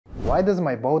Why does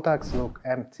my Botox look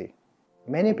empty?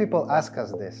 Many people ask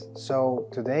us this, so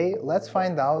today let's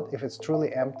find out if it's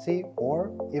truly empty or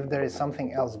if there is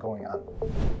something else going on.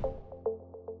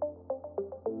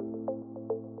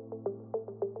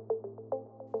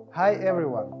 Hi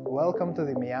everyone, welcome to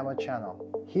the Meamo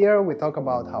channel. Here we talk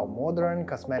about how modern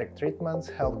cosmetic treatments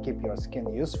help keep your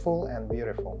skin useful and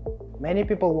beautiful. Many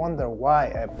people wonder why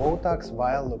a Botox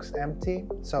vial looks empty,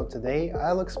 so today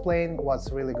I'll explain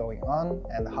what's really going on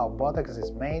and how Botox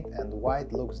is made and why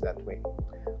it looks that way.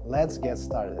 Let's get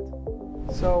started.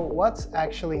 So what's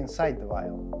actually inside the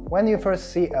vial? When you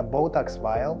first see a Botox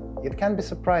vial, it can be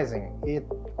surprising. It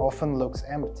often looks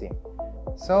empty.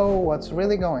 So what's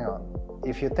really going on?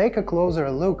 If you take a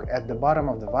closer look at the bottom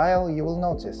of the vial, you will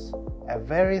notice a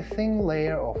very thin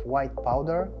layer of white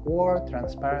powder or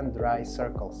transparent dry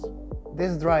circles.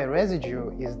 This dry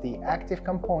residue is the active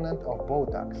component of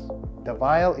Botox. The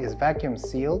vial is vacuum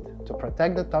sealed to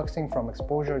protect the toxin from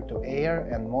exposure to air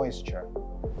and moisture.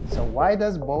 So why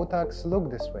does Botox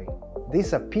look this way?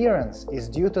 This appearance is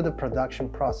due to the production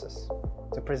process.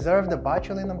 To preserve the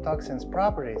botulinum toxin's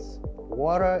properties,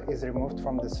 water is removed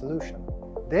from the solution.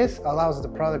 This allows the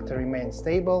product to remain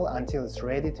stable until it's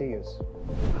ready to use.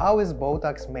 How is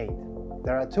Botox made?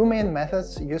 There are two main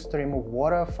methods used to remove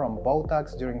water from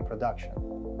Botox during production.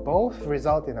 Both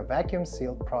result in a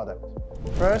vacuum-sealed product.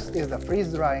 First is the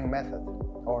freeze-drying method,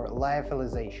 or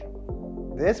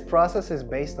lyophilization. This process is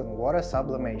based on water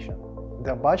sublimation.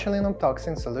 The botulinum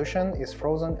toxin solution is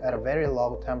frozen at a very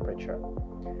low temperature.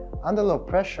 Under low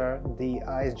pressure, the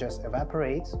ice just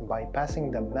evaporates by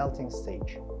passing the melting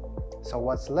stage. So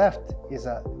what's left is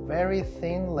a very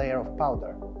thin layer of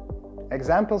powder.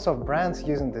 Examples of brands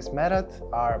using this method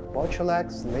are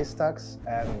Botox, Listox,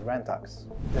 and Rentox.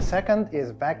 The second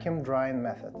is vacuum drying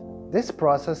method. This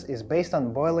process is based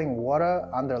on boiling water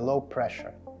under low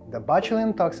pressure. The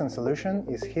botulinum toxin solution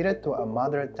is heated to a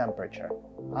moderate temperature.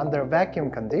 Under vacuum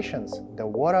conditions, the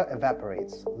water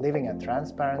evaporates, leaving a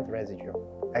transparent residue.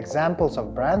 Examples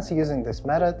of brands using this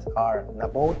method are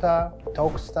Nabota,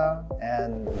 Toxta,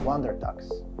 and WonderTox.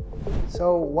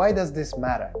 So why does this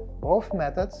matter? Both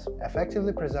methods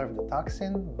effectively preserve the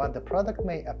toxin, but the product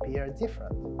may appear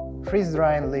different.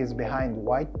 Freeze-drying leaves behind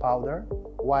white powder,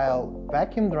 while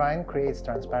vacuum drying creates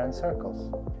transparent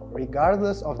circles.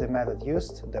 Regardless of the method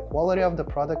used, the quality of the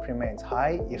product remains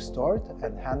high if stored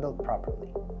and handled properly.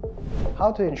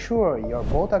 How to ensure your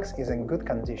Botox is in good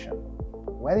condition?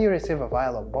 When you receive a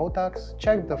vial of Botox,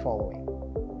 check the following.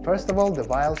 First of all, the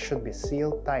vial should be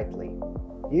sealed tightly.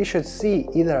 You should see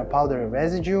either a powdery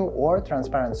residue or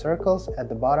transparent circles at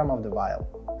the bottom of the vial.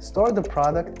 Store the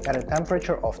product at a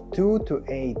temperature of 2 to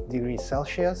 8 degrees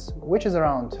Celsius, which is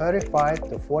around 35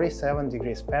 to 47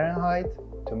 degrees Fahrenheit,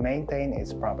 to maintain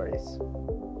its properties.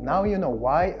 Now you know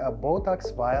why a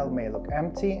Botox vial may look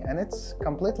empty, and it's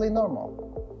completely normal.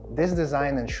 This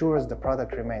design ensures the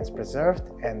product remains preserved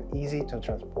and easy to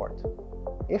transport.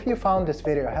 If you found this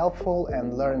video helpful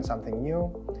and learned something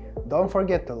new, don't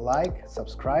forget to like,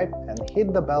 subscribe, and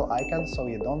hit the bell icon so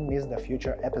you don't miss the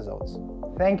future episodes.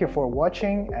 Thank you for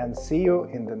watching and see you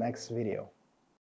in the next video.